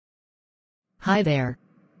Hi there.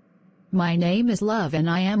 My name is Love and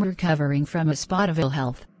I am recovering from a spot of ill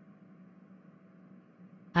health.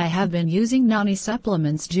 I have been using Nani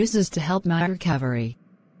supplements juices to help my recovery.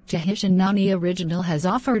 Tahitian Nani Original has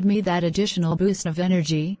offered me that additional boost of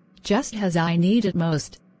energy, just as I need it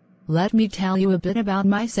most. Let me tell you a bit about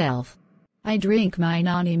myself. I drink my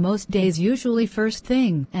Nani most days, usually first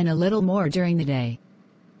thing, and a little more during the day.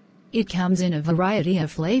 It comes in a variety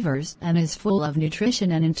of flavors and is full of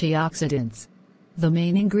nutrition and antioxidants. The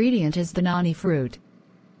main ingredient is the Nani fruit,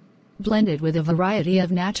 blended with a variety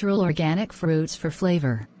of natural organic fruits for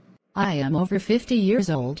flavor. I am over 50 years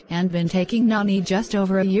old and been taking Nani just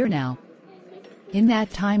over a year now. In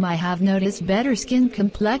that time I have noticed better skin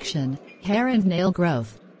complexion, hair and nail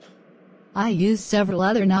growth. I use several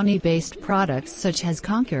other Nani-based products such as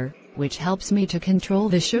Conquer, which helps me to control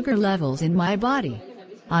the sugar levels in my body.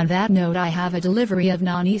 On that note, I have a delivery of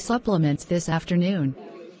Nani supplements this afternoon.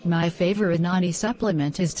 My favorite Nani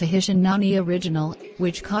supplement is Tahitian Nani Original,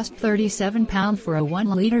 which cost £37 for a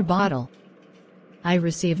 1-liter bottle. I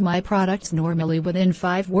receive my products normally within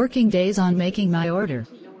 5 working days on making my order.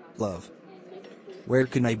 Love. Where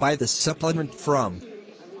can I buy this supplement from?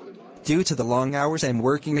 Due to the long hours I'm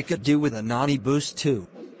working, I could do with a Nani boost too.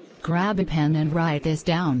 Grab a pen and write this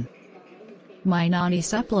down. My Nani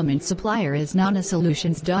supplement supplier is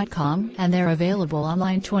nanasolutions.com and they're available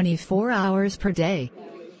online 24 hours per day,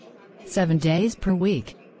 7 days per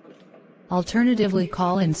week. Alternatively,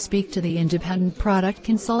 call and speak to the independent product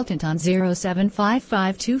consultant on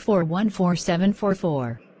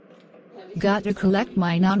 075524144744. Got to collect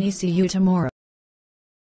my Nani. See you tomorrow.